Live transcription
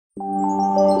Good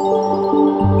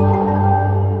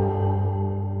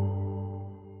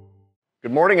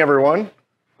morning, everyone.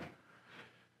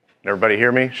 Can everybody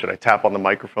hear me? Should I tap on the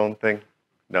microphone thing?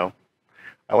 No?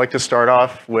 I like to start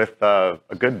off with a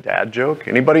good dad joke.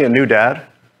 Anybody a new dad?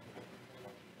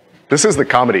 This is the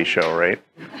comedy show, right?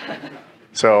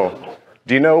 So,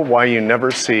 do you know why you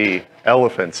never see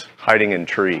elephants hiding in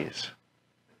trees?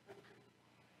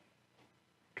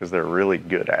 Because they're really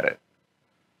good at it.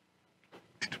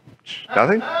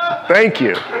 Nothing? Thank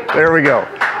you. There we go.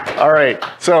 All right,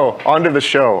 so on to the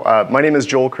show. My name is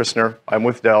Joel Christner. I'm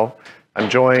with Dell. I'm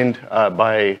joined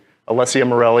by Alessia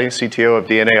Morelli, CTO of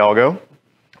DNA Algo,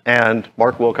 and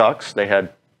Mark Wilcox. They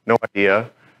had no idea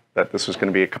that this was going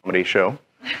to be a comedy show.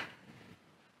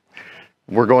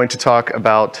 We're going to talk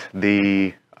about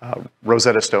the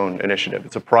Rosetta Stone initiative.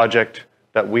 It's a project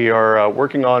that we are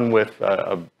working on with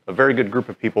a very good group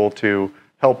of people to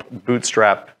help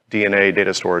bootstrap DNA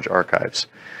data storage archives.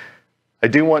 I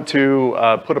do want to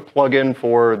put a plug in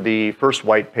for the first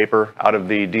white paper out of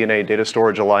the DNA Data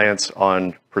Storage Alliance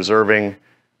on preserving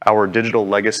our digital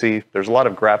legacy. There's a lot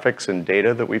of graphics and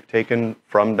data that we've taken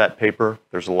from that paper.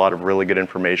 There's a lot of really good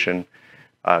information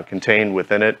contained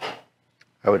within it.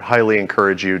 I would highly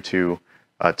encourage you to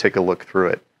take a look through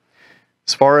it.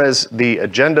 As far as the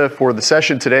agenda for the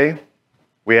session today,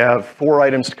 we have 4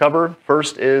 items to cover.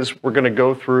 First is we're going to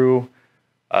go through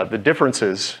the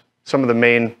differences, some of the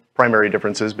main primary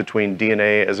differences between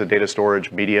DNA as a data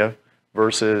storage media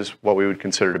versus what we would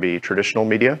consider to be traditional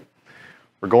media.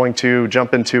 We're going to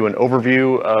jump into an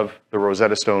overview of the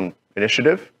Rosetta Stone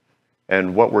initiative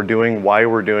and what we're doing, why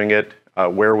we're doing it,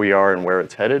 where we are and where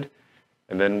it's headed,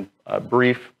 and then a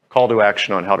brief call to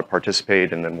action on how to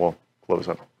participate, and then we'll close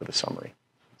up with a summary.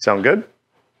 Sound good?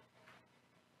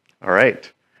 All right.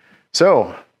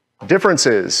 So,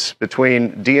 differences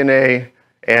between DNA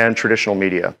and traditional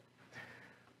media.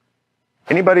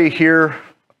 Anybody here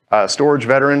storage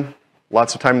veteran?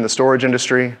 Lots of time in the storage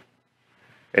industry?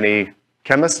 Any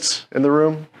chemists in the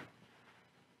room?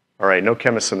 All right, no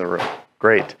chemists in the room.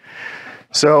 Great.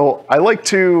 So I like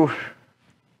to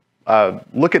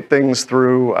look at things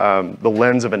through the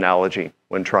lens of analogy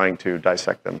when trying to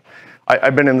dissect them.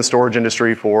 I've been in the storage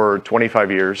industry for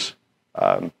 25 years.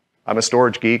 I'm a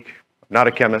storage geek, not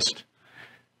a chemist.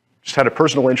 Just had a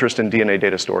personal interest in DNA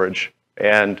data storage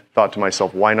and thought to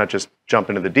myself, why not just jump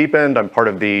into the deep end? I'm part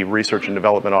of the research and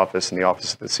development office in the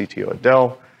office of the CTO at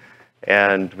Dell,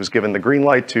 and was given the green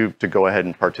light to go ahead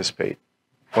and participate.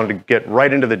 Wanted to get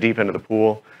right into the deep end of the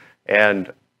pool,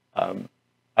 and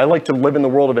I like to live in the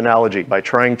world of analogy by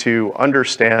trying to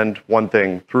understand one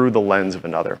thing through the lens of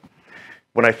another.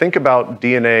 When I think about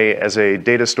DNA as a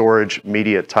data storage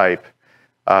media type,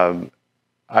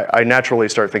 I naturally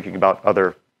start thinking about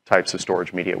other types of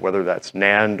storage media, whether that's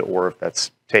NAND or if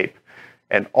that's tape.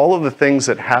 And all of the things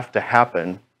that have to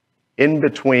happen in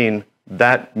between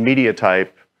that media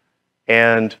type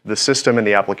and the system and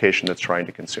the application that's trying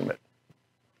to consume it.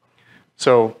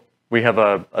 So we have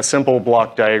a simple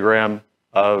block diagram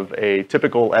of a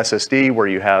typical SSD where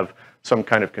you have some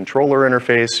kind of controller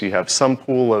interface, you have some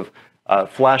pool of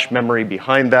flash memory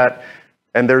behind that,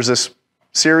 and there's this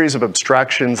series of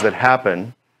abstractions that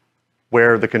happen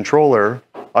where the controller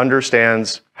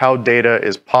understands how data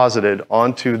is posited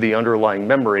onto the underlying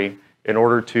memory in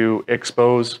order to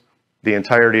expose the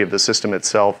entirety of the system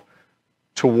itself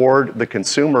toward the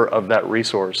consumer of that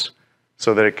resource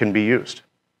so that it can be used.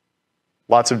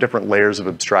 Lots of different layers of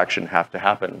abstraction have to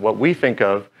happen. What we think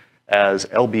of as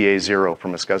LBA0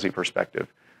 from a SCSI perspective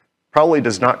probably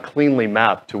does not cleanly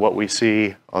map to what we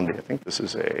see on the, I think this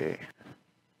is a,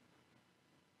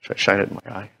 should I shine it in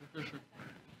my eye?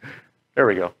 There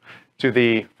we go. To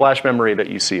the flash memory that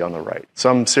you see on the right.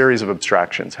 Some series of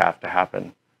abstractions have to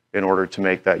happen in order to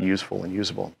make that useful and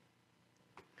usable.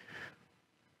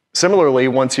 Similarly,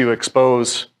 once you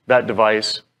expose that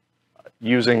device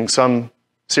using some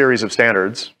series of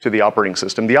standards to the operating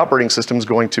system is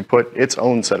going to put its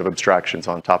own set of abstractions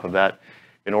on top of that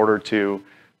in order to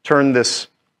turn this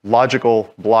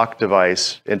logical block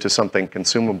device into something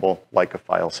consumable like a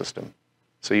file system.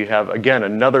 So you have, again,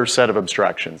 another set of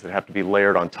abstractions that have to be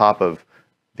layered on top of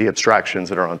the abstractions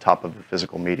that are on top of the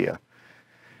physical media.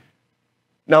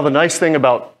 Now, the nice thing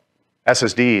about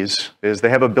SSDs is they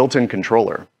have a built-in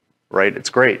controller, right? It's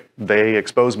great. They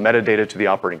expose metadata to the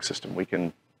operating system. We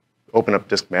can open up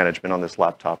disk management on this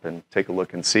laptop and take a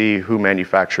look and see who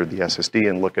manufactured the SSD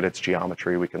and look at its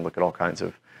geometry. We can look at all kinds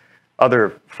of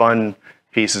other fun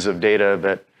pieces of data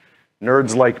that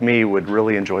nerds like me would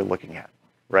really enjoy looking at,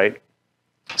 right?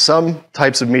 Some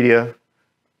types of media,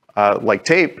 like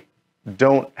tape,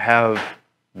 don't have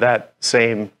that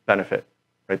same benefit,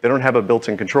 right? They don't have a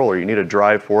built-in controller. You need a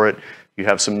drive for it. You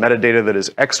have some metadata that is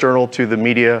external to the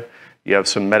media. You have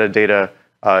some metadata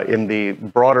in the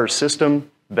broader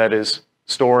system that is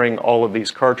storing all of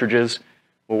these cartridges.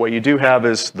 Well, what you do have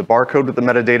is the barcode with the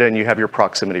metadata, and you have your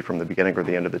proximity from the beginning or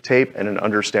the end of the tape, and an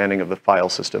understanding of the file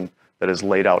system that is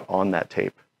laid out on that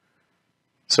tape.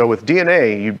 So with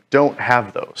DNA, you don't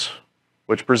have those,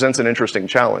 which presents an interesting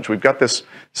challenge. We've got this,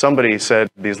 somebody said,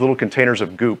 these little containers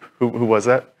of goop. Who was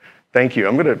that? Thank you.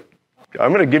 I'm gonna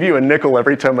give you a nickel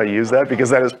every time I use that, because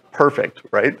that is perfect,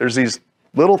 right? There's these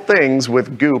little things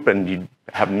with goop, and you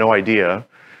have no idea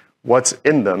what's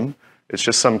in them. It's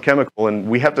just some chemical, and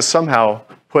we have to somehow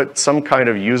put some kind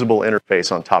of usable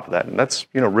interface on top of that. And that's,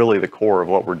 you know, really the core of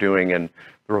what we're doing in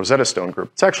the Rosetta Stone group.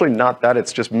 It's actually not that,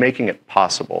 it's just making it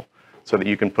possible so that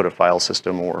you can put a file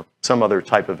system or some other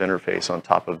type of interface on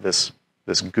top of this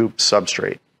goop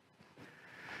substrate.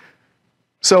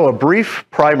 So a brief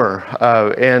primer,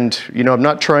 and you know, I'm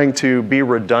not trying to be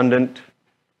redundant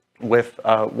with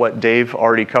what Dave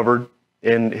already covered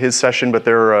in his session, but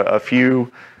there are a few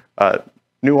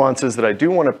nuances that I do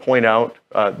want to point out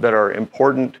that are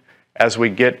important as we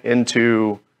get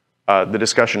into the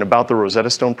discussion about the Rosetta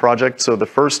Stone project. So the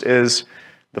first is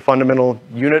the fundamental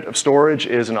unit of storage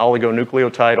is an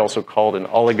oligonucleotide, also called an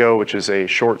oligo, which is a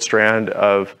short strand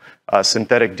of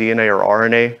synthetic DNA or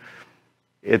RNA.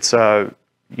 It's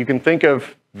you can think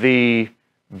of the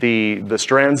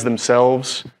strands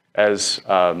themselves as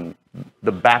the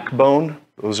backbone.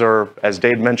 Those are, as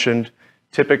Dave mentioned,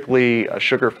 typically a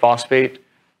sugar phosphate.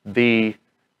 The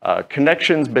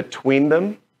connections between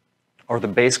them are the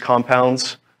base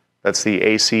compounds. That's the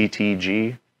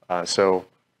ACTG. So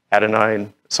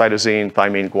adenine, cytosine,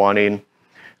 thymine, guanine.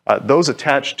 Those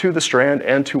attach to the strand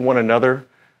and to one another.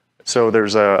 So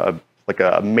there's like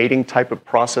a mating type of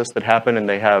process that happen, and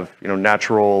they have, you know,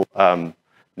 natural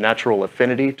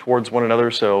affinity towards one another.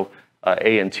 So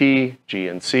A and T, G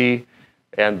and C,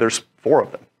 and there's 4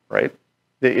 of them, right?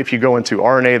 If you go into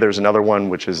RNA, there's another one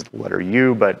which is the letter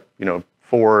U, but you know,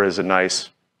 4 is a nice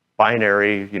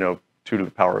binary, you know, 2 to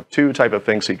the power of 2 type of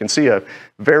thing. So you can see a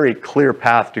very clear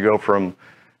path to go from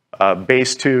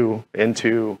base 2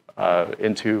 into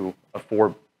a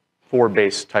 4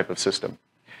 base type of system.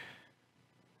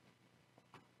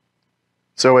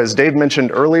 So as Dave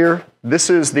mentioned earlier,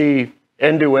 this is the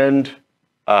end-to-end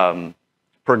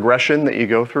progression that you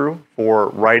go through for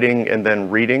writing and then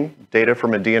reading data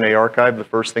from a DNA archive. The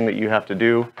first thing that you have to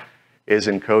do is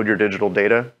encode your digital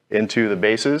data into the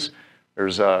bases.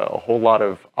 There's a whole lot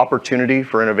of opportunity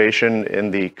for innovation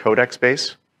in the codec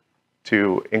space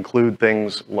to include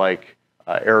things like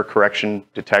error correction,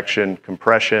 detection,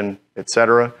 compression,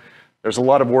 etc. There's a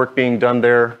lot of work being done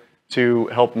there to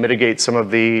help mitigate some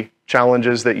of the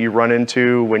challenges that you run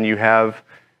into when you have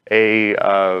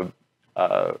a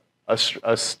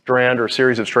strand or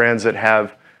series of strands that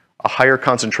have a higher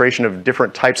concentration of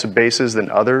different types of bases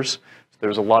than others. So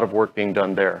there's a lot of work being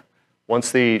done there.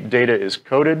 Once the data is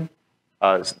coded,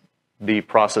 the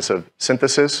process of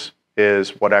synthesis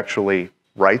is what actually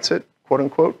writes it, quote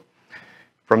unquote.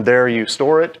 From there you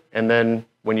store it, and then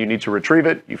when you need to retrieve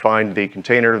it, you find the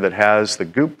container that has the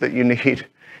goop that you need.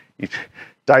 You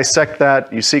dissect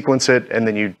that, you sequence it, and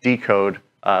then you decode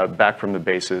back from the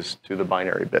bases to the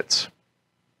binary bits.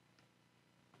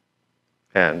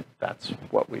 And that's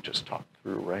what we just talked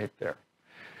through right there.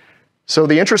 So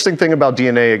the interesting thing about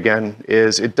DNA, again,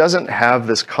 is it doesn't have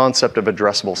this concept of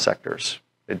addressable sectors.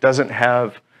 It doesn't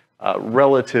have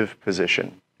relative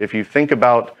position. If you think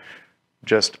about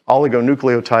just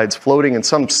oligonucleotides floating in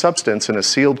some substance in a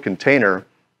sealed container,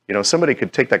 you know, somebody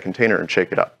could take that container and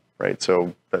shake it up, right?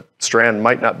 So the strand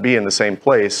might not be in the same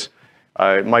place.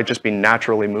 It might just be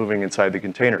naturally moving inside the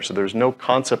container. So there's no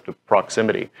concept of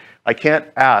proximity. I can't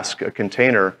ask a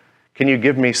container, can you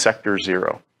give me sector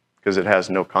 0? Because it has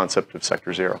no concept of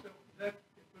sector 0. So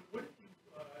what if you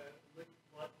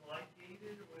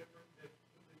ligated or whatever, the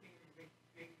thing that makes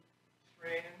big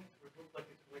strands, where it looks like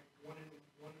it's like 1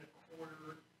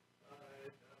 1/4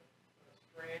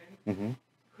 strand? Mm-hmm.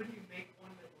 Couldn't you make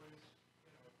one that was,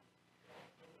 you know,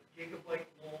 a gigabyte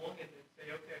long and then say,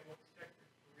 okay, I want sector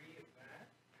 3 of that?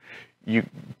 You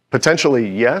potentially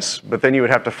yes, but then you would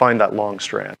have to find that long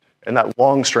strand, and that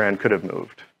long strand could have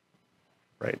moved,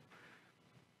 right?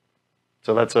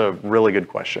 So that's a really good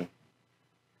question.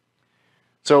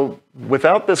 So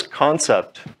without this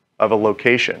concept of a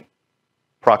location,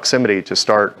 proximity to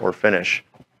start or finish,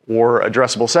 or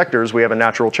addressable sectors, we have a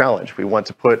natural challenge. We want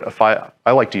to put a file,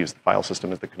 I like to use the file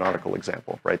system as the canonical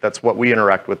example, right? That's what we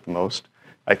interact with the most,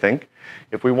 I think.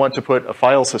 If we want to put a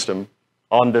file system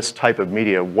on this type of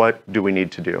media, what do we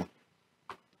need to do?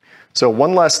 So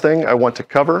one last thing I want to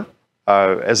cover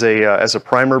as a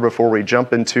primer before we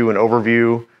jump into an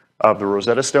overview of the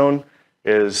Rosetta Stone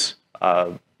is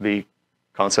the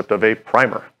concept of a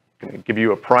primer. I'm going to give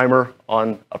you a primer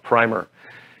on a primer.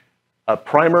 A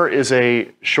primer is a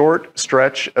short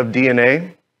stretch of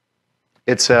DNA.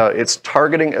 It's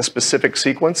targeting a specific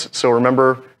sequence. So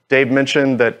remember, Dave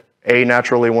mentioned that A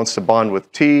naturally wants to bond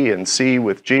with T and C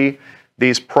with G.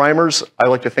 These primers, I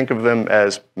like to think of them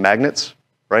as magnets,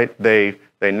 right? They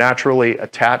naturally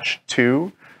attach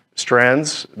to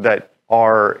strands that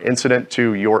are incident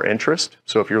to your interest.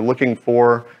 So if you're looking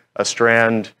for a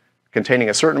strand containing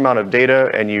a certain amount of data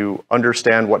and you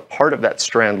understand what part of that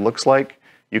strand looks like,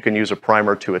 you can use a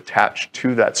primer to attach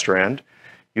to that strand.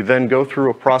 You then go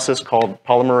through a process called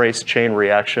polymerase chain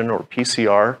reaction, or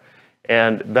PCR,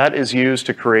 and that is used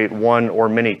to create one or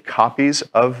many copies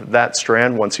of that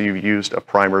strand once you've used a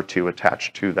primer to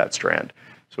attach to that strand.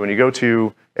 So when you go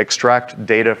to extract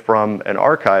data from an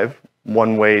archive,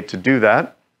 one way to do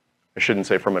that, I shouldn't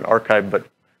say from an archive, but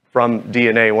from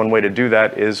DNA, one way to do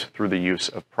that is through the use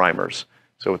of primers.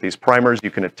 So with these primers,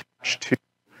 you can attach to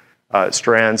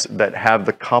strands that have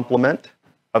the complement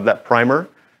of that primer.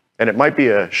 And it might be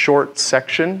a short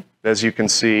section, as you can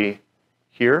see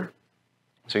here.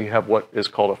 So you have what is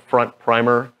called a front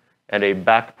primer and a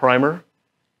back primer.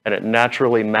 And it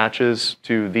naturally matches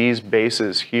to these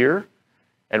bases here.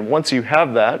 And once you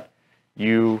have that,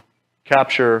 you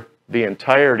capture the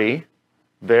entirety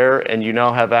there, and you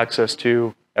now have access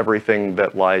to everything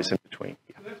that lies in between.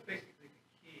 So that's basically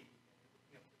the key,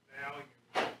 the value,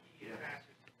 the key attaches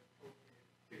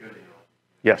to the appropriate.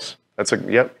 Yes, that's a,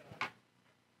 yep.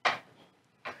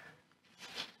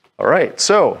 All right,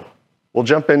 so we'll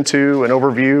jump into an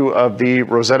overview of the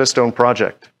Rosetta Stone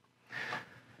project.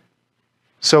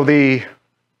 So the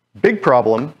big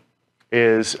problem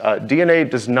is DNA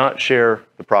does not share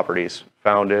the properties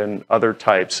found in other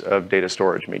types of data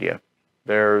storage media.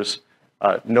 There's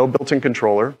no built-in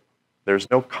controller. There's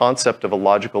no concept of a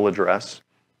logical address.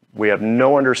 We have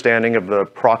no understanding of the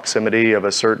proximity of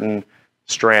a certain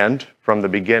strand from the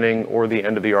beginning or the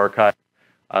end of the archive.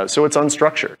 So it's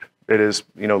unstructured. It is,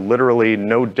 literally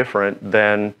no different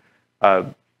than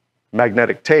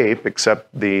magnetic tape,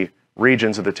 except the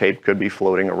regions of the tape could be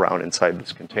floating around inside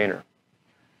this container.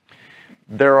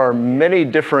 There are many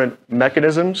different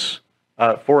mechanisms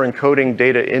for encoding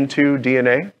data into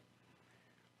DNA.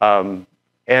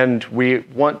 And we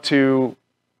want to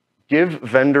give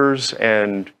vendors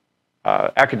and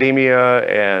academia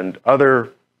and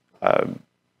other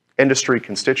industry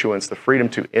constituents the freedom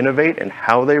to innovate in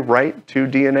how they write to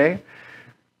DNA.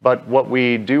 But what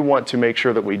we do want to make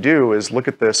sure that we do is look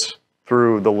at this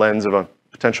through the lens of a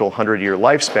potential 100-year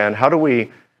lifespan. How do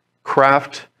we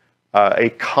craft a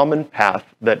common path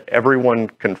that everyone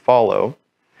can follow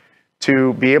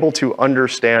to be able to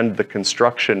understand the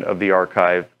construction of the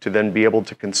archive, to then be able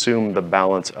to consume the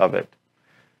balance of it?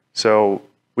 So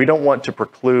we don't want to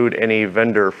preclude any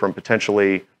vendor from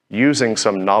potentially using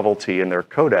some novelty in their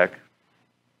codec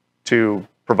to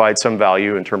provide some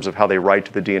value in terms of how they write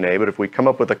to the DNA. But if we come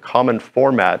up with a common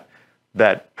format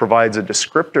that provides a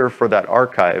descriptor for that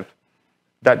archive,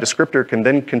 that descriptor can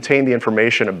then contain the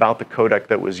information about the codec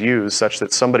that was used, such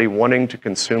that somebody wanting to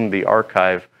consume the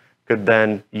archive could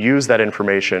then use that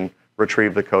information,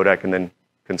 retrieve the codec, and then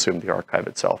consume the archive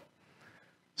itself.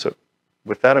 So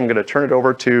with that, I'm going to turn it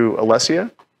over to Alessia.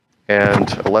 And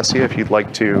Alessia, if you'd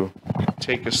like to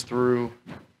take us through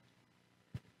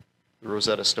the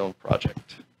Rosetta Stone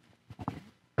project.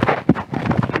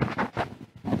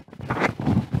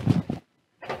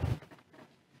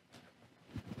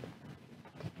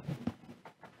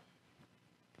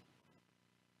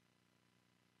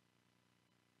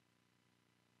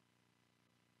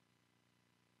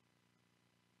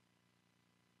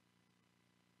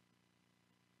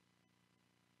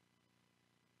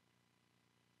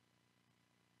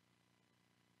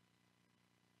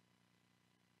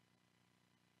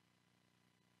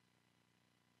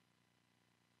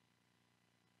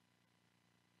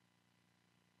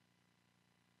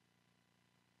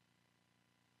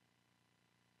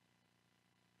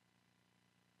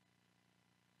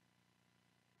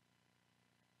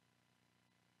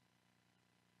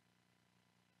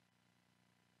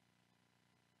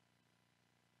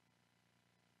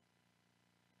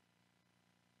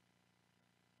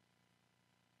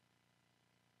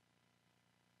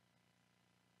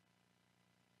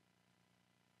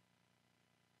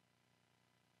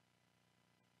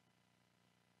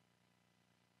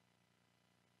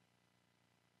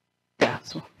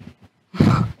 So,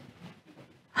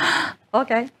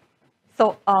 okay.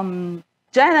 So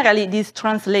Generally, this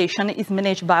translation is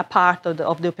managed by a part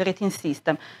of the operating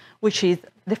system, which is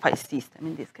the file system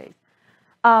in this case.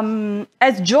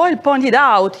 As Joel pointed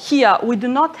out, here we do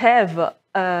not have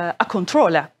a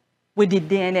controller with the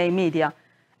DNA media.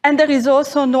 And there is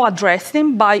also no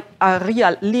addressing by a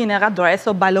real linear address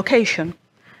or by location.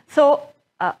 So,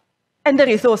 and there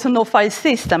is also no file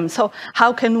system. So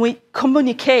how can we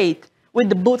communicate with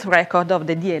the boot record of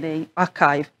the DNA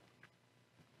archive?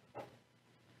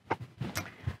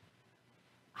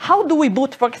 How do we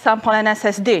boot, for example, an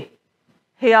SSD?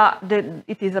 Here,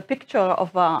 it is a picture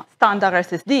of a standard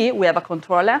SSD. We have a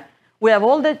controller. We have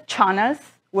all the channels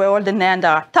where all the NAND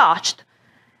are attached.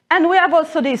 And we have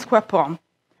also the EEPROM.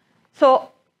 So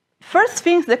first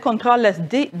things the controller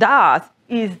does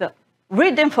is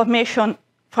read the information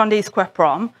from the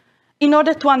EEPROM in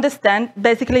order to understand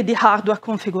basically the hardware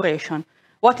configuration.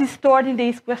 What is stored in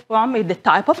the EEPROM is the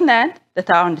type of NAND that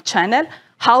are on the channel,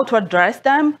 how to address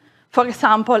them, for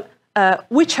example,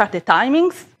 which are the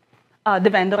timings, the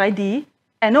vendor ID,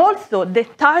 and also the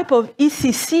type of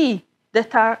ECC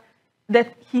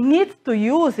that he needs to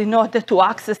use in order to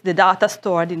access the data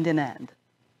stored in the NAND.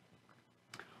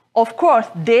 Of course,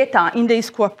 data in the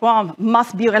EEPROM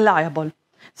must be reliable.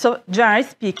 So generally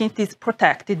speaking, it is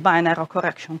protected by an error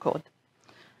correction code.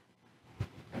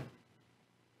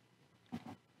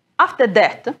 After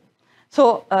that,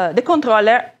 so the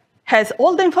controller has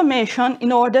all the information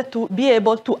in order to be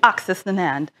able to access the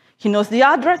NAND. He knows the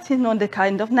address, he knows the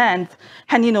kind of NAND,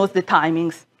 and he knows the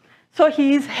timings. So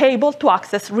he is able to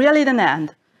access really the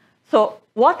NAND. So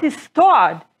what is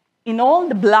stored in all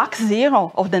the black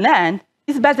zero of the NAND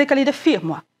is basically the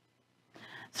firmware.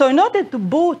 So in order to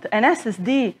boot an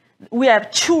SSD, we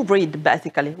have two reads,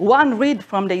 basically. One read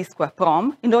from the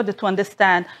EEPROM in order to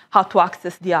understand how to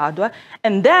access the hardware,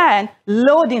 and then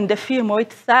loading the firmware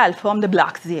itself from the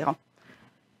black zero.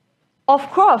 Of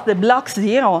course, the black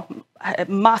zero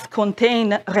must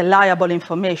contain reliable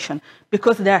information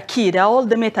because they are key. They are all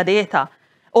the metadata,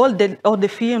 all the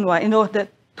firmware in order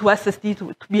to SSD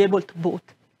to be able to boot.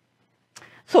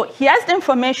 So he has the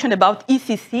information about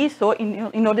ECC, so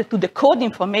in order to decode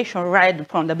information read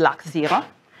from the black zero.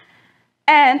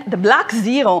 And the black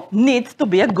zero needs to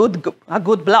be a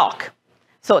good block.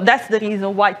 So that's the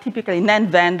reason why typically NAND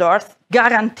vendors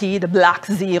guarantee the black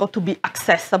zero to be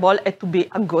accessible and to be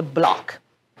a good block.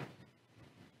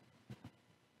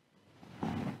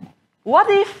 What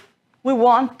if we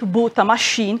want to boot a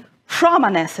machine from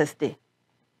an SSD?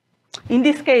 In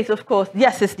this case, of course, the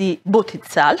SSD boots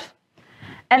itself.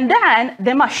 And then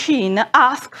the machine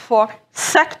asks for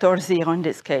sector 0 in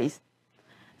this case.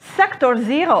 Sector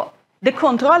 0, the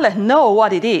controller knows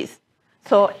what it is.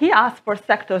 So he asks for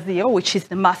sector 0, which is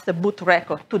the master boot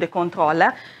record, to the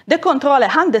controller. The controller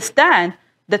understands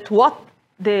that what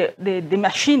the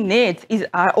machine needs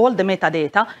are all the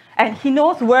metadata, and he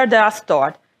knows where they are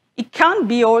stored. It can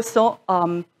be also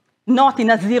not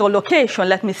in a zero location,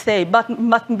 let me say, but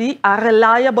must be a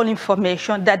reliable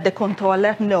information that the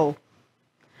controller knows,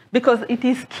 because it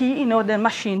is key in order for the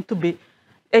machine to be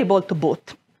able to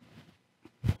boot.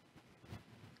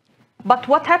 But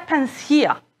what happens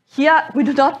here? Here, we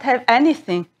do not have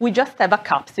anything. We just have a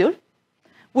capsule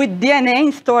with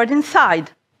DNA stored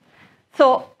inside.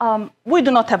 So we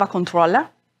do not have a controller.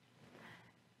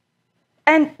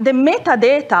 And the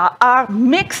metadata are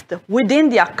mixed within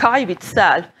the archive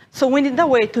itself. So we need a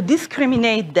way to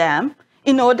discriminate them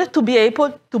in order to be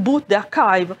able to boot the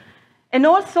archive. And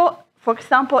also, for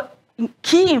example,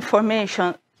 key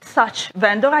information such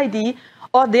vendor ID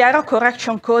or the error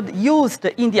correction code used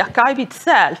in the archive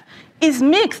itself is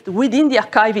mixed within the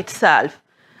archive itself.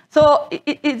 So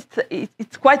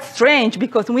it's quite strange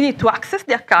because we need to access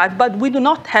the archive, but we do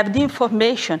not have the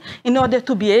information in order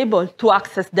to be able to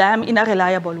access them in a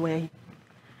reliable way.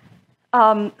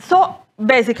 So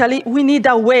basically, we need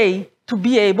a way to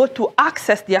be able to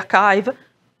access the archive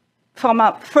from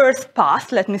a first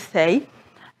pass, let me say,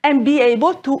 and be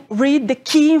able to read the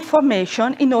key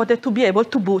information in order to be able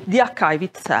to boot the archive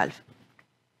itself.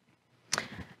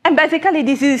 And basically,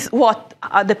 this is what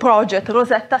the project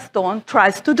Rosetta Stone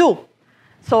tries to do.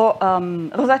 So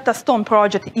Rosetta Stone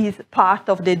project is part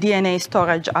of the DNA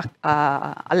Storage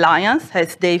Alliance,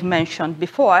 as Dave mentioned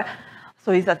before.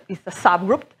 So it's a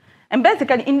subgroup. And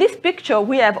basically, in this picture,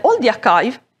 we have all the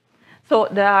archive. So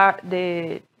there are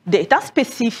the data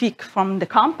specific from the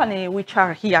company, which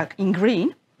are here in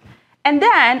green. And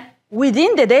then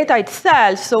within the data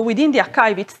itself, so within the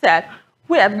archive itself,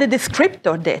 we have the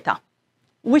descriptor data,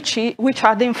 which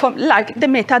are like the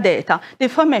metadata, the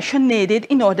information needed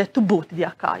in order to boot the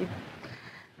archive.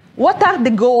 What are the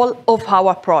goals of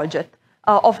our project,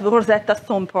 of the Rosetta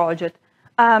Stone project?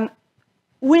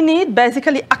 we need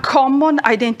basically a common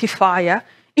identifier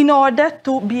in order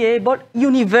to be able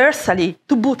universally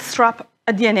to bootstrap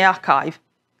a DNA archive.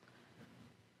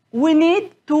 We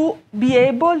need to be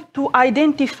able to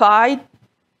identify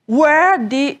where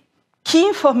the key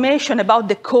information about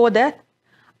the codec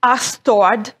are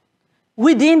stored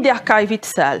within the archive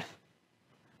itself.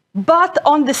 But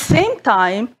on the same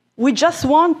time, we just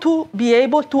want to be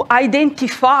able to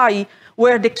identify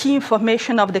where the key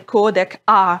information of the codec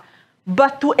are,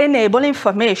 but to enable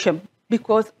information,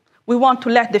 because we want to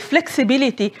let the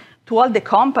flexibility to all the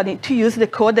company to use the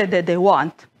codec that they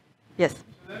want. Yes? So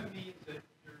that means that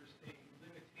there's a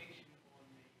limitation on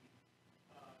the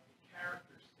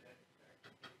character set,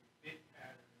 effectively, bit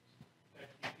patterns that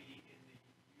can be in the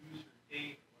user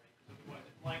data, right? Because otherwise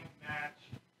it might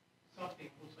match something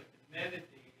that looks like the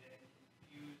metadata and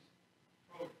confuse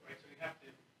code, right? So you have to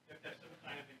have some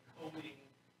kind of encoding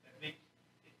that makes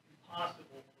it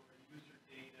impossible for a user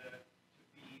data to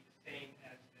be the same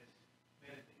as this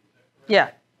metadata. Is that correct?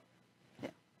 Yeah.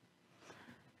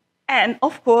 And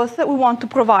of course, we want to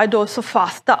provide also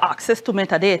faster access to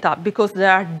metadata because they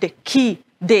are the key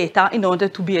data in order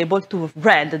to be able to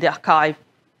read the archive.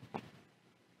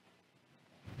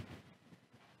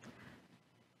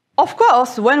 Of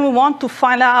course, when we want to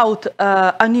find out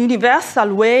a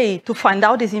universal way to find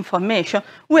out this information,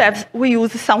 we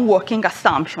use some working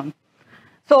assumption.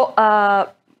 So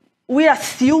we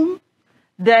assume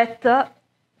that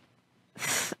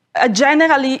a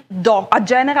general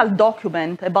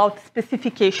document about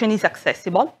specification is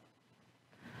accessible.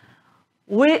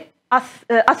 We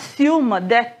assume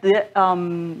that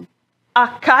the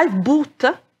archive boot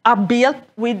are built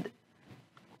with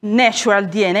natural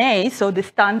DNA, so the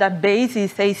standard base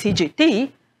is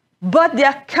ACGT, but the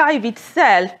archive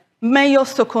itself may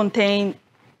also contain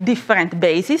different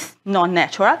bases,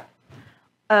 non-natural.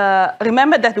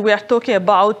 Remember that we are talking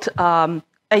about a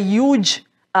huge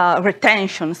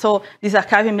retention. So this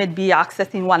archiving may be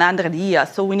accessed in 100 years.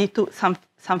 So we need to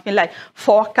something like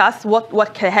forecast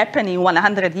what can happen in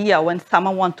 100 years when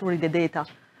someone wants to read the data.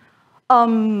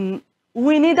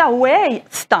 We need a way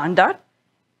standard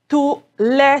to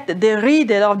let the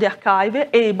reader of the archive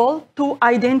able to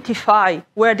identify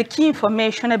where the key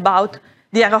information about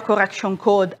the error correction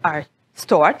code are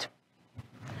stored.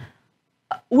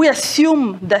 We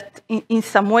assume that in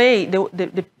some way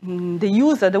the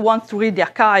user that wants to read the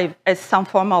archive has some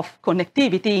form of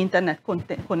connectivity, internet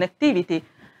connectivity.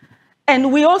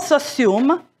 And we also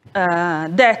assume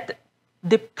that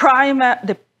the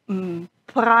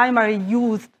primary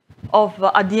use of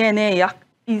a DNA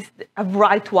is a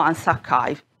write-once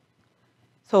archive.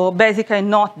 So basically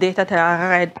not data that are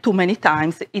read too many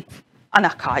times, it's an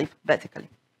archive, basically.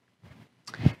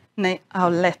 Now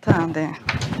I'll let the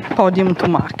podium to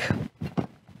Mark.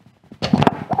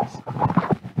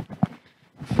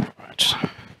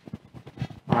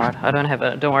 All right, I don't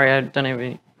have don't worry, I don't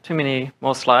have too many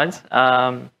more slides.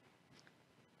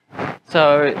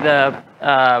 So the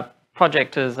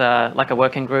project is like a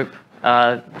working group.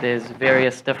 There's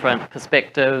various different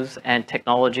perspectives and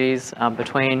technologies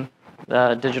between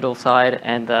the digital side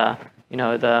and the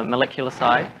molecular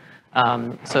side.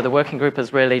 So the working group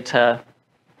is really to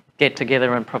get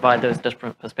together and provide those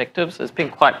different perspectives. It's been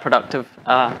quite productive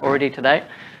already today.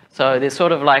 So there's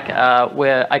sort of like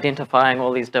we're identifying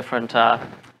all these different, I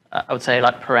would say,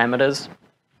 like parameters,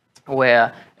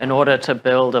 where in order to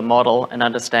build a model and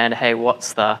understand, hey,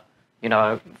 what's the,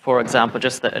 for example,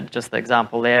 just the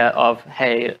example there of,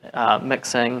 hey,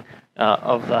 mixing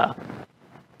of the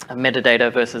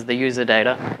metadata versus the user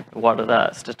data, what are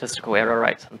the statistical error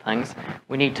rates and things.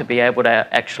 We need to be able to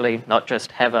actually not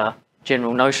just have a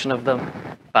general notion of them,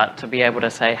 but to be able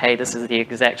to say, hey, this is the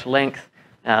exact length,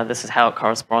 this is how it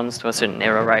corresponds to a certain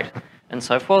error rate, and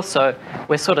so forth. So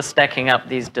we're sort of stacking up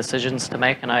these decisions to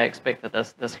make, and I expect that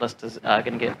this list is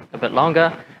going to get a bit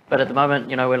longer. But at the moment,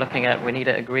 we're looking at, we need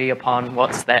to agree upon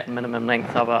what's that minimum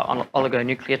length of an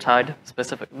oligonucleotide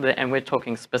specific, and we're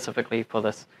talking specifically for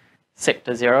this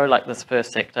sector 0, like this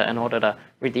first sector, in order to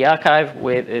read the archive,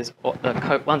 where there's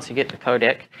once you get the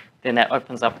codec, then that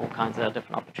opens up all kinds of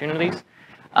different opportunities.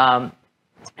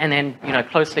 And then,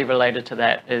 closely related to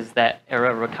that is that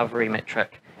error recovery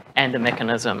metric and the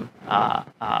mechanism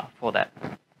for that.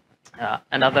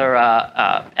 Another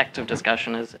active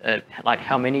discussion is like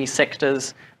how many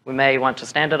sectors we may want to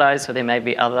standardize. So there may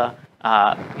be other,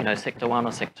 sector 1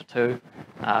 or sector 2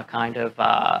 kind of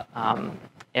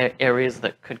areas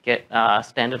that could get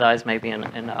standardized maybe in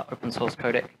an open source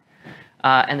codec.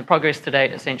 And the progress to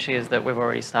date essentially is that we've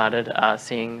already started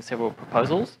seeing several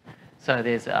proposals. So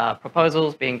there's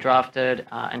proposals being drafted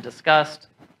and discussed.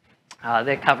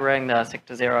 They're covering the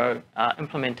Sector 0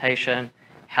 implementation,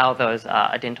 how those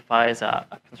identifiers are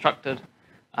constructed,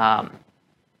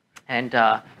 and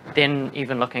then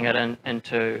even looking at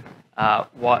into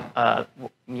what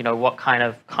kind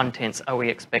of contents are we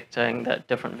expecting that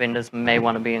different vendors may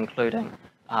want to be including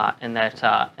in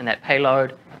that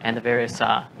payload and the various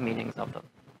meanings of them.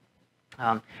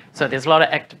 So there's a lot of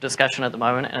active discussion at the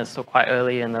moment, and it's still quite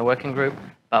early in the working group,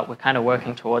 but we're kind of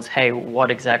working towards, hey, what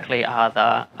exactly are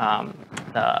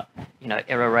the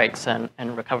error rates and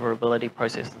recoverability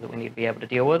processes that we need to be able to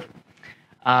deal with.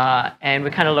 And we're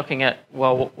kind of looking at,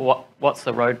 well, what's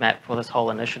the roadmap for this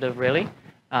whole initiative, really?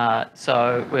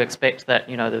 So we expect that,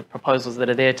 the proposals that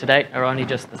are there to date are only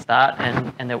just the start,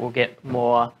 and that we'll get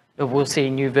more, we'll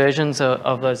see new versions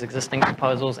of those existing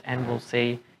proposals, and we'll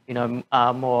see,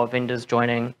 more vendors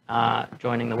joining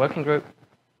the working group.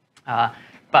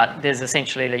 But there's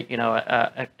essentially,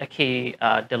 a key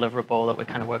deliverable that we're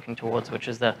kind of working towards, which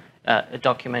is the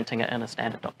documenting it in a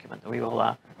standard document that we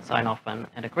will sign off and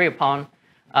agree upon.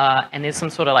 And there's some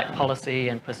sort of like policy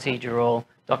and procedural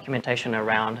documentation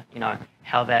around,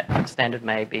 how that standard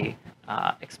may be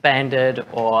expanded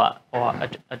or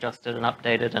adjusted and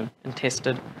updated and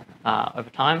tested over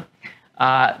time.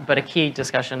 But a key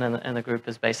discussion in the group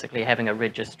is basically having a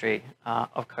registry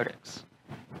of codecs.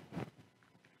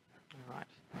 All right.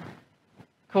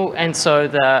 Cool. And so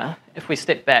if we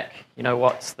step back,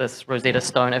 what's this Rosetta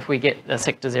Stone? If we get the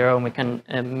Sector 0 and we can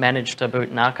manage to boot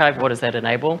an archive, what does that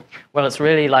enable? Well, it's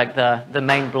really like the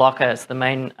main blocker. It's the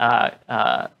main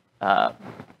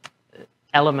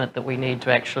element that we need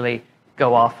to actually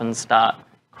go off and start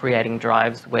creating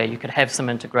drives where you could have some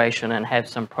integration and have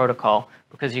some protocol,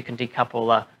 because you can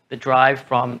decouple the drive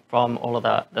from all of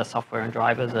the software and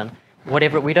drivers and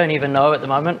whatever. We don't even know at the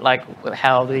moment, like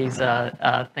how these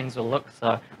things will look.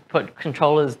 So put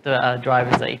controllers, the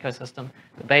drivers, the ecosystem.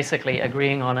 But basically,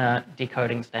 agreeing on a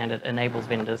decoding standard enables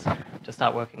vendors to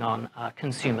start working on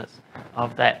consumers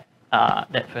of that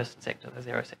first sector, the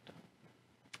 0 sector.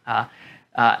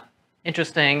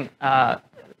 Interesting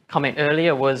comment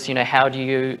earlier was, how do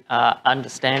you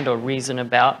understand or reason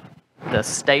about the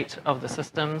state of the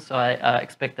system? So I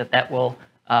expect that will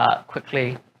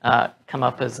quickly come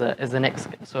up as the next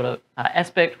sort of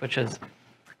aspect, which is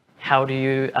how do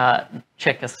you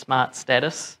check a smart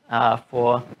status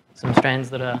for some strands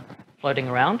that are floating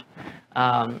around?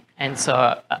 And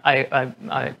so I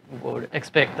would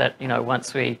expect that,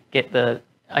 once we get the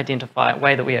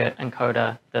way that we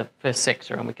encode the first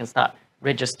sector and we can start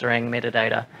registering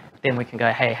metadata, then we can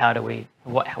go, hey, how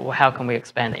can we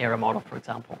expand the error model, for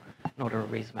example, in order to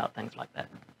reason out things like that.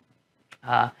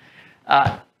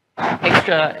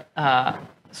 Extra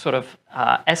sort of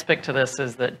aspect to this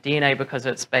is that DNA, because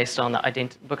it's based on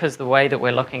because the way that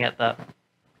we're looking at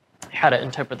how to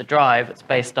interpret the drive, it's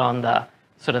based on the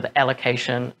sort of the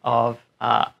allocation of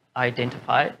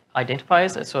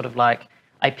identifiers. It's sort of like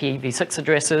IPv6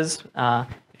 addresses,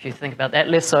 if you think about that,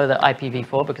 less so the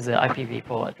IPv4, because the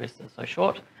IPv4 address is so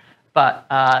short. But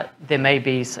there may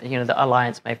be, the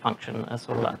alliance may function as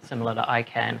sort of like similar to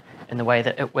ikin in the way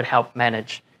that it would help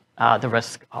manage the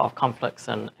risk of conflicts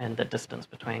and the distance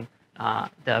between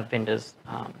the vendors'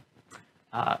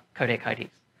 codec IDs.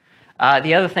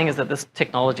 The other thing is that this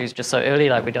technology is just so early,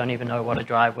 like we don't even know what a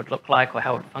drive would look like or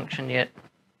how it would function yet.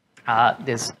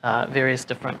 There's various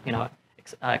different,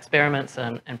 experiments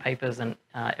and papers and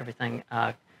everything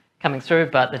coming through,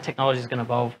 but the technology is going to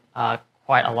evolve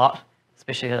quite a lot,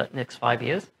 especially the next 5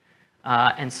 years.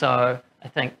 And so I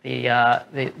think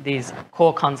these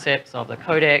core concepts of the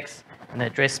codecs and the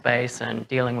address space and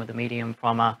dealing with the medium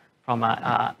from a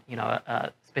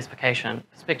specification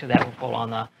perspective, that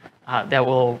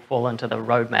will fall into the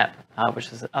roadmap,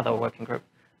 which is the other working group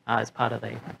as part of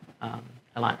the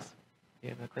alliance. Do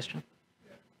you have a question?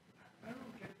 Yeah. I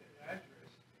don't get the address.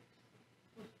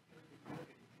 It's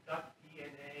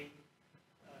 .dna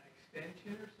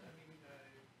extension or something.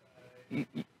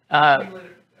 How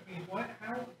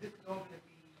this is all going to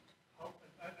be helpful?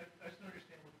 I just don't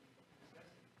understand what the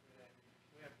necessity for that is.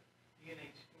 If you have DNA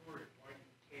storage, why do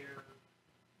you care?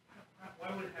 Why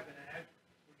would it have an address?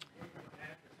 Where's the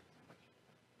address?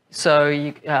 So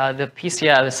the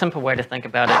PCR, the simple way to think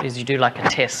about it is you do like a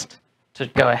test to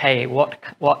go, hey,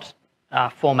 what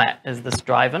format is this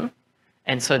drive in?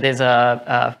 And so there's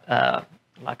a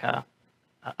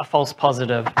false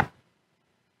positive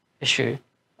issue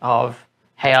of,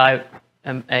 hey, I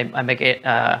make it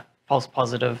false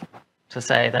positive to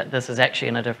say that this is actually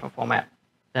in a different format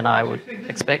than I would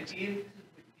expect. This is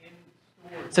within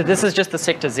storage. So this is just the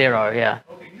sector 0, yeah.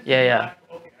 Okay, yeah.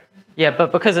 Okay, this is Yeah,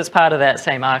 but because it's part of that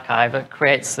same archive, it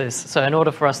creates this. So in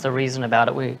order for us to reason about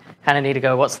it, we kind of need to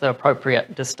go, what's the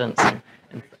appropriate distance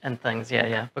and things. Yeah,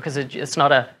 yeah. Because it's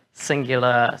not a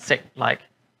singular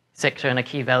sector in a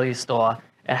key value store.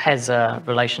 It has a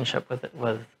relationship with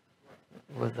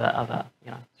the other,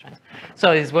 strings.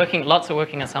 So there's lots of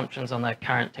working assumptions on the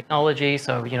current technology.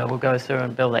 So we'll go through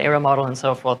and build the error model and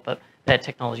so forth, but that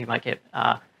technology might get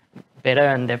better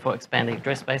and therefore expand the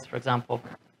address space, for example.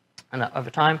 And over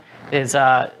time, there's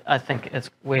I think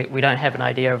we don't have an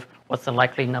idea of what's the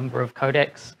likely number of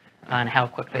codecs and how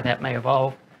quickly that may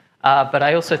evolve. But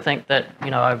I also think that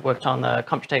I've worked on the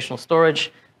computational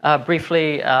storage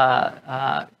briefly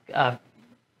a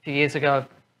few years ago.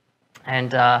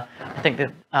 And I think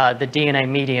that the DNA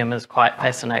medium is quite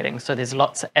fascinating. So there's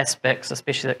lots of aspects,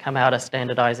 especially that come out of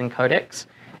standardizing codecs,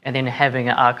 and then having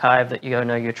an archive that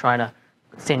you're trying to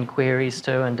send queries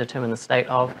to and determine the state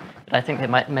of. But I think there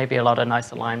may be a lot of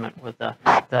nice alignment with the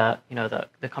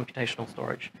computational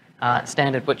storage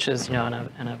standard, which is in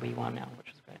a V1 now, which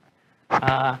is great.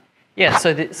 Yeah.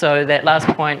 So that last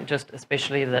point, just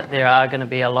especially that there are going to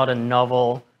be a lot of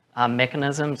novel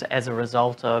mechanisms as a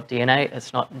result of DNA.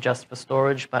 It's not just for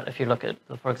storage, but if you look at,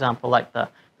 for example, like the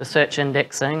search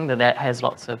indexing, that has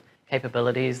lots of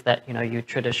capabilities that you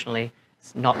traditionally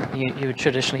you would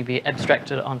traditionally be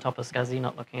abstracted on top of SCSI,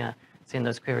 not looking at send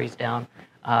those queries down.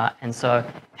 And so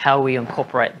how we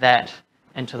incorporate that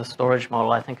into the storage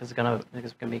model, I think is going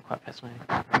to be quite fascinating.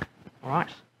 All right,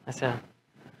 that's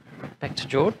back to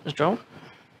Joel.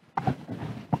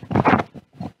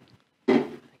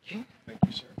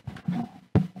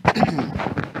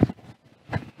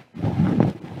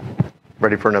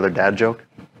 Ready for another dad joke?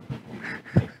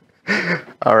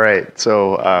 All right,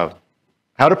 so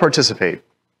how to participate.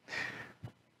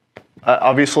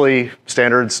 Obviously,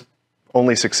 standards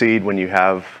only succeed when you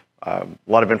have a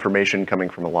lot of information coming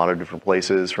from a lot of different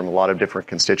places, from a lot of different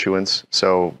constituents.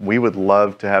 So we would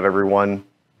love to have everyone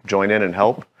join in and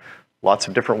help. Lots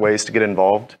of different ways to get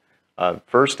involved.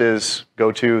 First is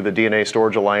go to the DNA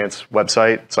Storage Alliance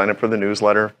website, sign up for the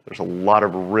newsletter. There's a lot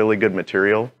of really good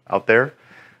material out there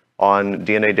on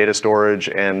DNA data storage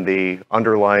and the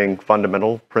underlying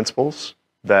fundamental principles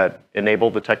that enable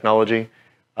the technology.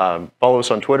 Follow us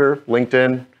on Twitter,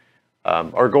 LinkedIn.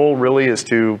 Our goal really is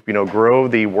to grow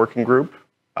the working group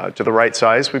to the right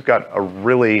size. We've got a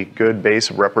really good base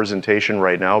of representation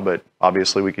right now, but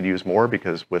obviously we could use more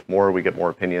because with more we get more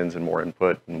opinions and more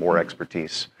input and more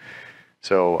expertise.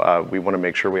 So we want to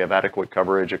make sure we have adequate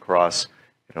coverage across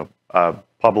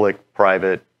public,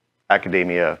 private,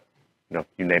 academia,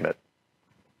 you name it.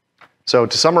 So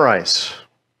to summarize,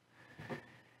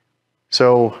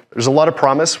 so there's a lot of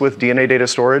promise with DNA data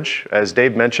storage. As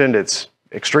Dave mentioned, it's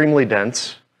extremely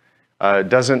dense. It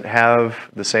doesn't have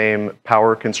the same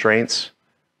power constraints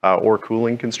or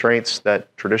cooling constraints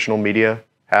that traditional media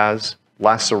has.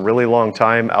 Lasts a really long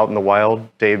time out in the wild.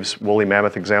 Dave's woolly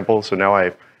mammoth example. So now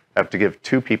I have to give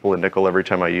 2 people a nickel every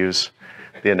time I use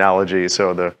the analogy.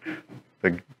 So the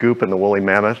goop and the woolly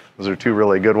mammoth, those are 2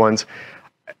 really good ones.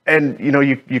 And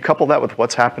you couple that with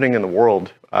what's happening in the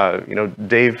world.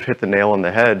 Dave hit the nail on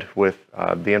the head with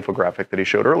the infographic that he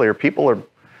showed earlier. People are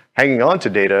hanging on to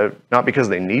data not because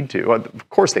they need to. Of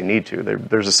course they need to.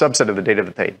 There's a subset of the data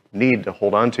that they need to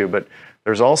hold on to, but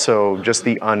there's also just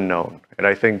the unknown. And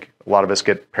I think a lot of us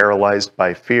get paralyzed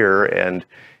by fear. And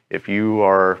if you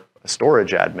are a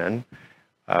storage admin,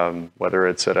 whether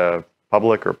it's at a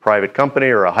public or private company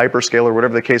or a hyperscaler,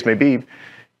 whatever the case may be,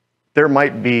 there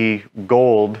might be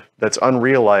gold that's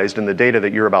unrealized in the data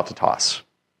that you're about to toss.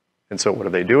 And so what are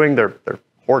they doing? They're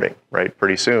hoarding, right?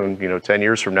 Pretty soon, 10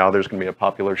 years from now, there's going to be a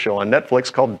popular show on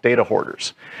Netflix called Data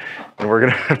Hoarders. And we're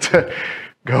going to have to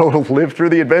go live through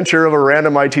the adventure of a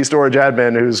random IT storage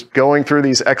admin who's going through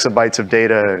these exabytes of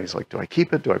data. And he's like, do I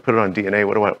keep it? Do I put it on DNA?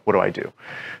 What do I do?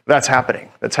 That's happening.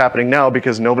 That's happening now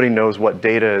because nobody knows what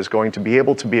data is going to be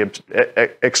able to be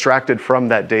extracted from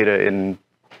that data in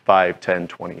 5, 10,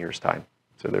 20 years' time.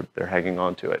 So they're hanging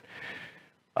on to it.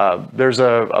 There's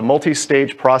a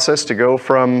multi-stage process to go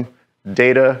from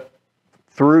data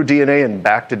through DNA and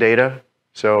back to data.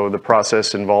 So the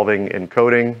process involving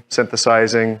encoding,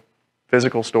 synthesizing,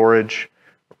 physical storage,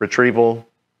 retrieval,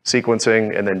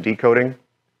 sequencing, and then decoding.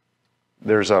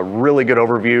 There's a really good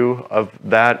overview of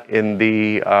that in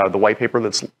the white paper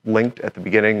that's linked at the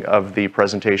beginning of the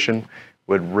presentation.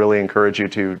 Would really encourage you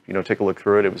to take a look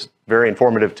through it. It was very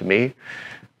informative to me.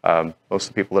 Most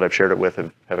of the people that I've shared it with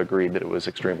have agreed that it was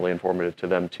extremely informative to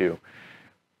them too.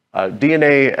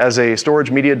 DNA as a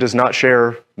storage media does not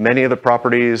share many of the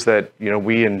properties that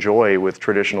we enjoy with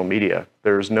traditional media.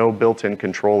 There's no built-in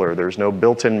controller, there's no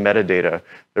built-in metadata,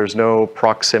 there's no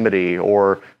proximity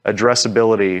or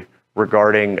addressability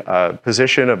regarding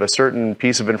position of a certain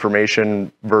piece of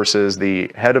information versus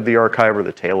the head of the archive or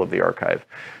the tail of the archive,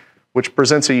 which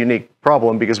presents a unique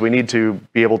problem because we need to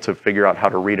be able to figure out how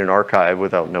to read an archive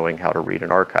without knowing how to read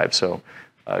an archive. So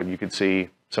you can see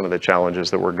some of the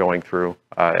challenges that we're going through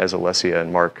as Alessia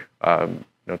and Mark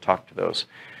talk to those.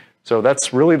 So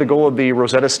that's really the goal of the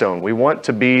Rosetta Stone. We want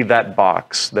to be that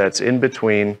box that's in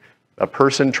between a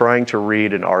person trying to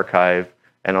read an archive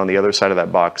and on the other side of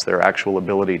that box, their actual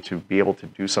ability to be able to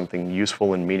do something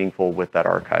useful and meaningful with that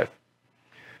archive.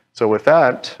 So with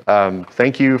that,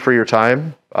 thank you for your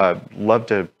time. I'd love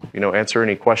to answer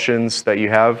any questions that you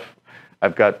have.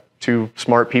 I've got two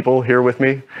smart people here with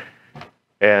me.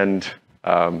 And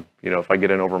if I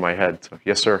get in over my head, so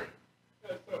yes, sir.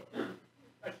 So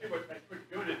I see what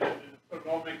good it is, and so it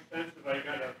all makes sense if I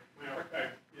got my archive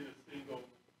in a single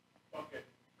bucket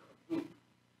of goop.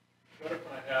 What if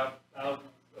I have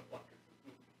thousands of buckets of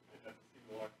goop in a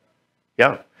single archive?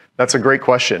 Yeah, that's a great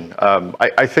question.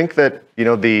 I think that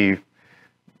the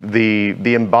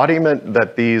embodiment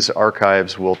that these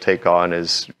archives will take on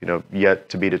is yet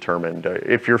to be determined.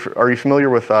 Are you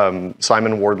familiar with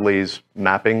Simon Wardley's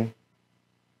mapping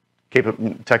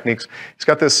techniques? He's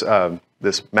got this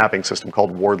this mapping system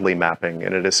called Wardley mapping,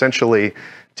 and it essentially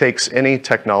takes any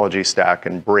technology stack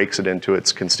and breaks it into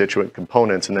its constituent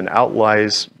components, and then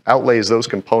outlays those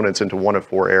components into one of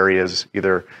four areas: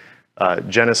 either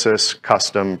Genesis,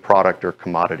 custom, product, or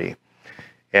commodity.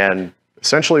 And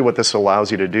essentially what this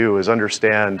allows you to do is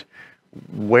understand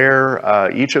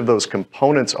where each of those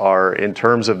components are in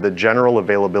terms of the general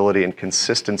availability and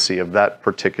consistency of that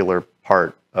particular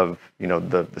part of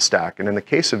the stack. And in the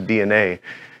case of DNA,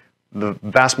 the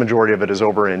vast majority of it is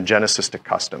over in Genesis to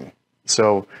custom.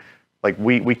 So like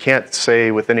we can't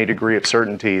say with any degree of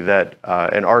certainty that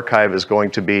an archive is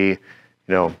going to be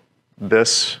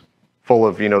this full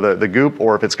of the goop,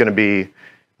 or if it's going to be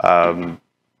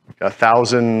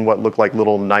 1,000 what look like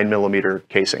little 9mm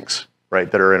casings,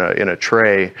 right, that are in a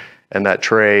tray, and that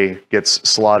tray gets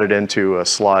slotted into a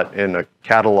slot in a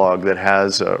catalog that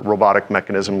has a robotic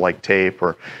mechanism like tape,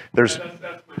 or there's. That was my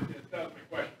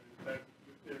question.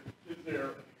 Is there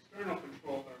an external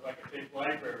controller like a tape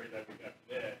library that we have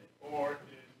today, or is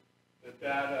the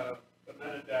data, the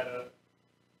metadata,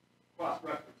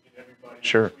 cross-referencing everybody?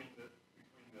 Sure. We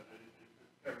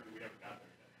haven't got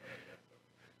there yet.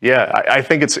 Yeah, I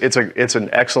think it's an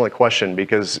excellent question,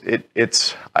 because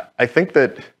I think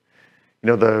that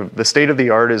the state of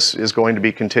the art is going to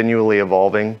be continually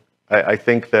evolving. I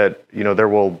think that there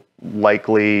will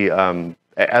likely,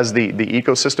 as the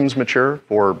ecosystems mature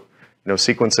for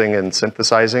sequencing and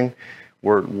synthesizing,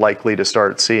 we're likely to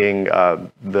start seeing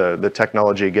the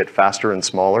technology get faster and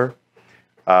smaller.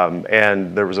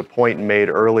 And there was a point made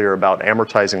earlier about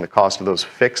amortizing the cost of those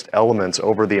fixed elements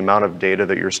over the amount of data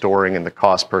that you're storing and the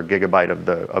cost per gigabyte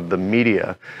of the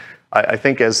media. I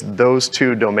think as those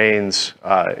two domains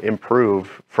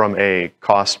improve from a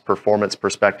cost performance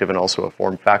perspective and also a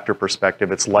form factor perspective,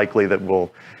 it's likely that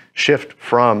we'll shift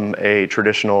from a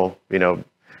traditional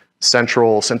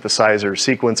central synthesizer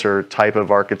sequencer type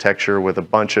of architecture with a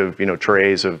bunch of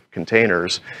trays of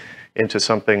containers into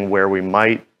something where we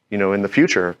might in the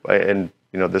future, and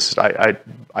this I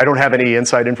don't have any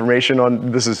inside information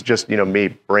on this, is just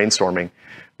me brainstorming,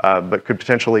 but could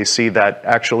potentially see that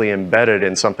actually embedded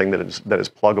in something that is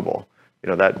pluggable.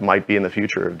 That might be in the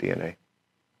future of DNA.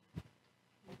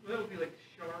 Well, that would be like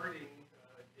sharding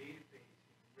database in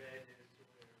Redis or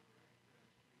whatever,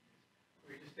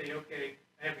 where you just say, okay,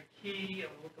 I have a key,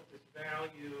 I'll look up this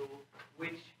value,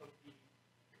 which of the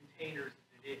containers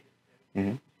is it in?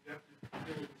 And you have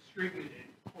to distribute it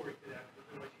according to that, because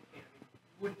otherwise you can't.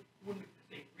 Wouldn't be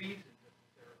the same reasons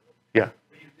necessarily. Yeah.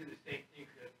 But you do the same thing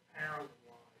to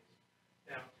parallelize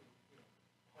down to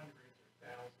hundreds or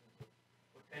thousands of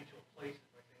potential places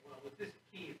by saying, well, with this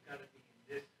key, it's got to be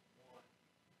in this one.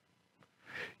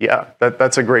 Yeah,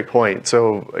 that's a great point.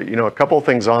 So a couple of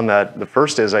things on that. The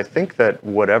first is, I think that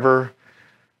whatever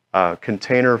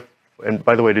container, and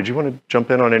by the way, did you want to jump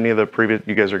in on any of the previous?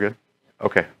 You guys are good?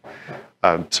 Okay.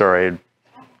 Sorry.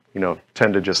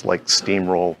 Tend to just like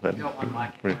steamroll.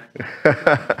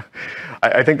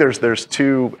 I think there's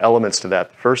two elements to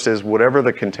that. The first is whatever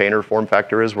the container form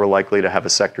factor is, we're likely to have a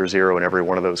sector 0 in every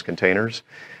one of those containers.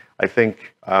 I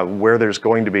think where there's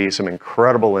going to be some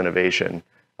incredible innovation,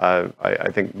 I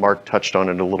think Mark touched on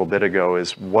it a little bit ago,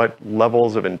 is what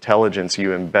levels of intelligence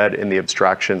you embed in the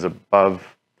abstractions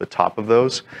above the top of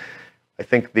those. I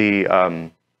think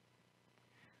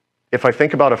if I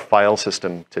think about a file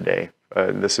system today,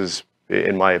 this is,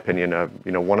 in my opinion,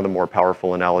 one of the more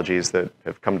powerful analogies that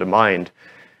have come to mind.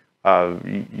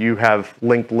 You have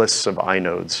linked lists of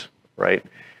inodes, right?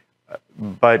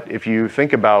 But if you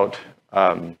think about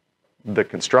the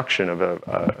construction of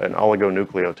an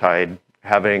oligonucleotide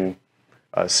having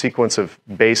a sequence of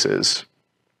bases,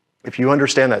 if you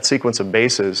understand that sequence of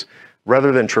bases,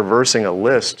 rather than traversing a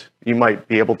list, you might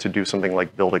be able to do something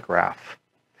like build a graph.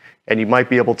 And you might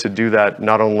be able to do that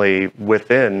not only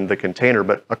within the container,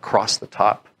 but across the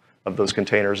top of those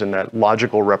containers in that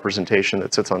logical representation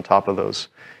that sits on top of those.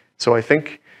 So I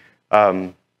think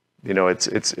it's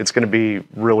going to be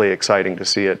really exciting to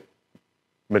see it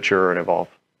mature and evolve.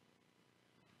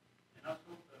 And also,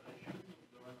 shouldn't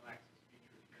the random access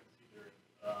feature be considered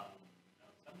an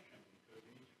assumption, because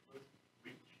you need to first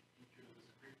reach into the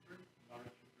descriptor in order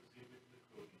to proceed with the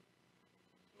coding.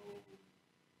 So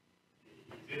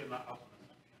is it also an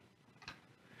assumption?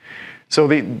 So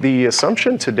the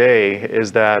assumption today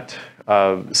is that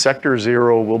sector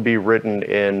 0 will be written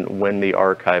in when the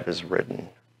archive is written.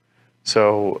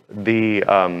 So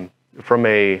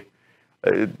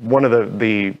one of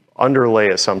the underlay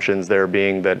assumptions there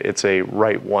being that it's a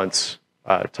write once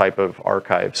type of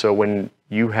archive. So when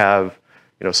you have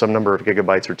some number of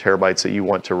gigabytes or terabytes that you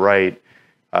want to write,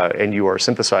 and you are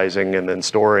synthesizing and then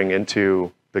storing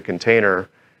into the container,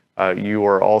 you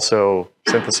are also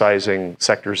synthesizing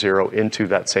sector 0 into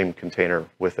that same container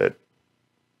with it.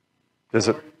 Does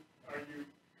it? Are you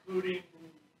including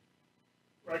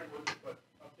write once but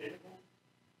updatable?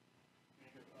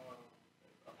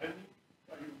 Appending?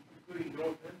 Are you including no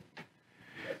append?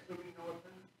 Assuming no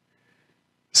append?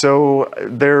 So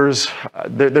there's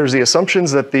the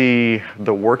assumptions that the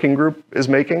working group is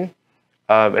making,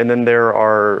 and then there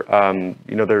are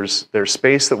there's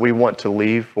space that we want to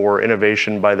leave for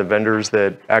innovation by the vendors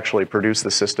that actually produce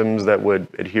the systems that would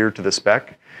adhere to the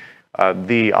spec.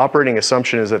 The operating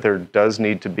assumption is that there does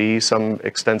need to be some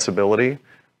extensibility,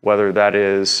 whether that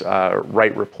is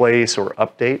write, replace, or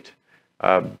update.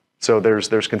 So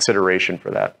there's consideration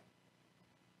for that.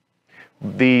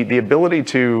 The ability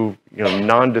to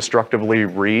non-destructively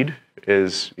read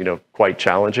is quite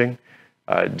challenging.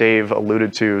 Dave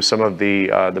alluded to some of the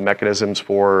mechanisms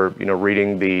for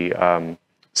reading the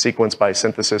sequence by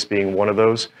synthesis being one of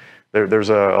those. There's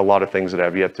a lot of things that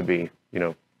have yet to be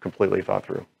completely thought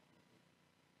through.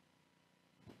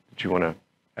 Do you want to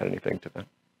add anything to that?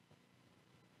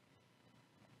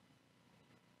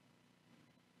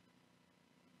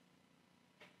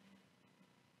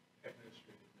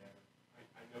 Administrative matter.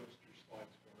 I noticed your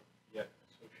slides weren't yet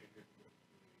associated with the link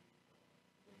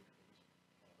for this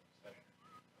session.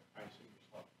 I assume your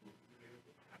slides will be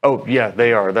available. Oh yeah,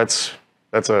 they are. That's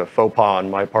a faux pas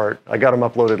on my part. I got them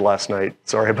uploaded last night.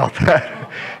 Sorry about that.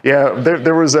 Yeah,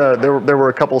 there were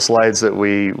a couple slides that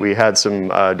we had some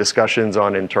discussions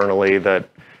on internally that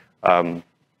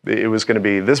it was going to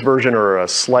be this version or a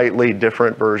slightly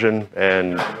different version,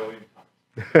 and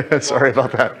sorry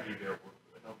about that.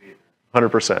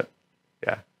 100%.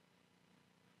 Yeah.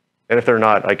 And if they're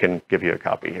not, I can give you a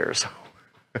copy here. So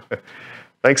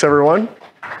thanks everyone.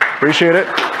 Appreciate it.